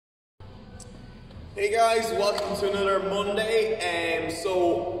Hey guys, welcome to another Monday.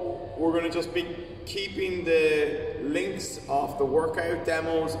 So we're going to just be keeping the links of the workout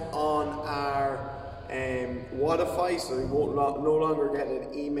demos on our Wi-Fi, so you won't no longer get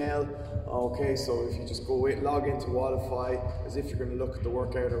an email. Okay, so if you just log into Wi-Fi as if you're going to look at the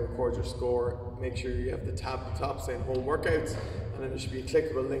workout or record your score, make sure you have the tab at the top saying home workouts, and then there should be a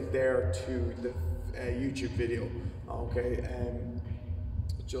clickable link there to the YouTube video. Okay,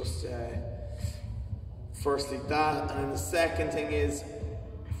 firstly that, and then the second thing is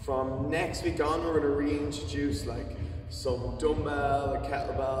from next week on we're going to reintroduce like some dumbbell, a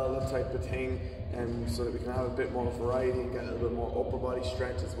kettlebell, that type of thing, so that we can have a bit more variety and get a little bit more upper body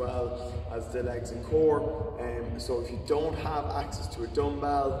strength as well as the legs and core. So if you don't have access to a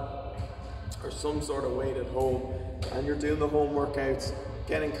dumbbell or some sort of weight at home and you're doing the home workouts,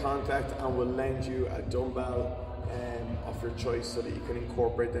 get in contact and we'll lend you a dumbbell of your choice so that you can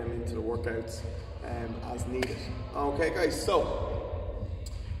incorporate them into the workouts as needed. Okay guys, so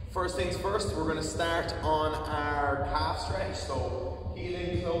first things first, we're going to start on our calf stretch. So heel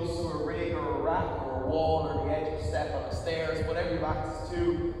in close to a rig or a rack or a wall or the edge of a step on the stairs, whatever you have access to,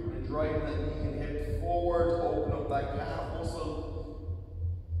 and driving that knee and hip forward, open up that calf muscle.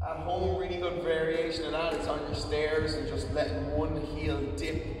 At home, really good variation of that. It's on your stairs and just letting one heel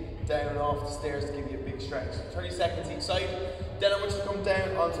dip down off the stairs to give you a big stretch. 30 seconds each side. Then I want you to come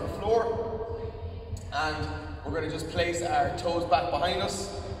down onto the floor and we're going to just place our toes back behind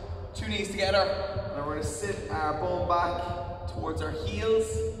us, two knees together, and we're going to sit our bum back towards our heels,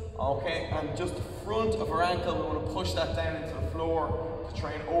 okay, and just the front of our ankle, we want to push that down into the floor to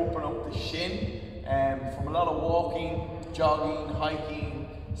try and open up the shin. From a lot of walking, jogging, hiking,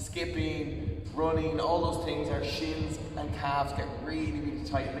 skipping, running, all those things, our shins and calves get really, really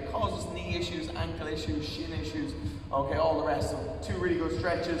tight, and it causes knee issues, ankle issues, shin issues, okay, all the rest. So two really good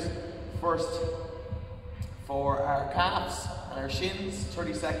stretches. First for our calves and our shins,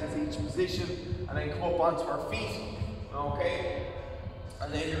 30 seconds each position, and then come up onto our feet, okay,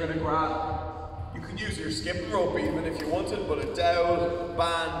 and then you're going to grab, you can use your skipping rope even if you wanted, but a dowel,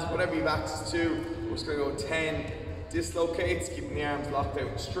 band, whatever you have access to. We're just going to go 10 dislocates, keeping the arms locked out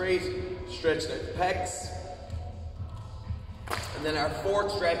and straight, stretching out the pecs. And then our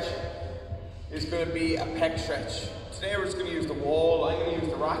fourth stretch is going to be a pec stretch. Today we're just going to use the wall. I'm going to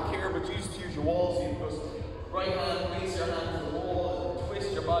use the rack here, but you just use your wall, so you can just right hand, place your hand to the wall, and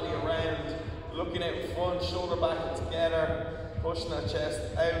twist your body around, looking out front, shoulder back together, pushing that chest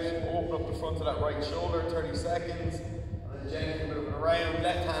out, open up the front of that right shoulder, 30 seconds, and then gently move it around,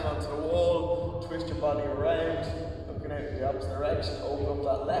 left hand onto the wall, twist your body around, looking out in the opposite direction, open up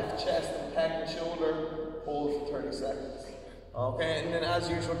that left chest and pec and shoulder, hold for 30 seconds. Okay, and then as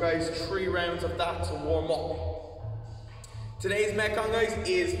usual guys, 3 rounds of that to warm up. Today's METCON guys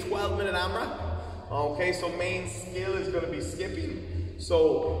is 12-minute AMRAP. Okay, so main skill is going to be skipping.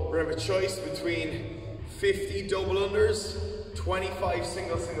 So we're going to have a choice between 50 double unders, 25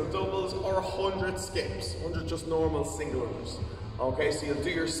 single doubles, or 100 skips, 100 just normal single unders. Okay, so you'll do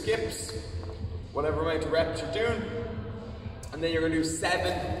your skips, whatever amount of reps you're doing, and then you're going to do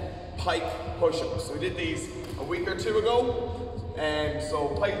 7 pike push-ups. So we did these a week or 2 ago, and so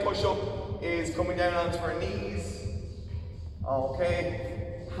pike push-up is coming down onto our knees,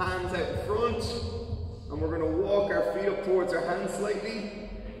 okay, hands out front, and we're going to walk our feet up towards our hands slightly,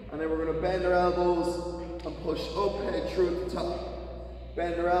 and then we're going to bend our elbows and push up, head through at the top.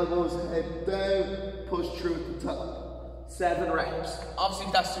 Bend our elbows, head down, push through at the top. 7 reps. Obviously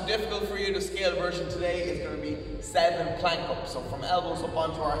if that's too difficult for you, the scale version today is going to be 7 plank ups. So from elbows up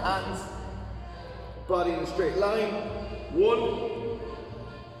onto our hands, body in a straight line. 1,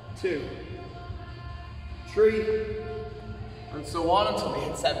 2, 3, and so on until we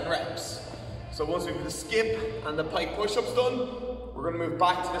hit 7 reps. So once we've the skip and the pike push-ups done, we're going to move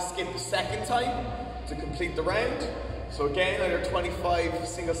back to the skip a second time to complete the round. So again, either 25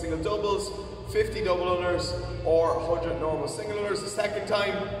 single doubles, 50 double unders, or 100 normal single unders the second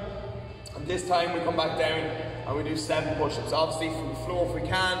time. And this time we come back down and we do 7 push-ups. Obviously from the floor if we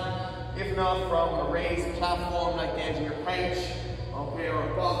can, if not from a raised platform like the edge of your couch, okay,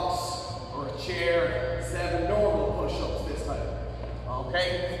 or a box or a chair, 7 normal push-ups this time.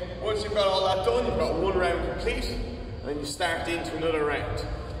 Okay, once you've got all that done, you've got 1 round complete, and then you start into another round.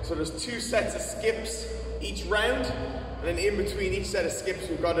 So there's 2 sets of skips each round, and then in between each set of skips,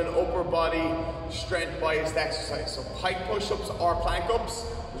 we've got an upper body strength biased exercise. So pike push-ups or plank ups,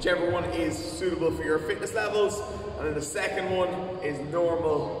 whichever one is suitable for your fitness levels, and then the second one is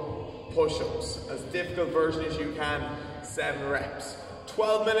normal push-ups, as difficult version as you can, 7 reps.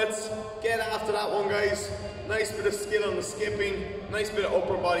 12 minutes, get after that one, guys. Nice bit of skill on the skipping, nice bit of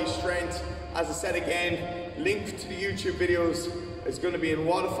upper body strength. As I said again, link to the YouTube videos is going to be in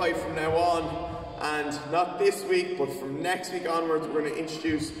Wodify from now on. And not this week, but from next week onwards, we're going to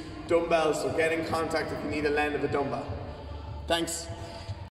introduce dumbbells. So get in contact if you need a length of a dumbbell. Thanks.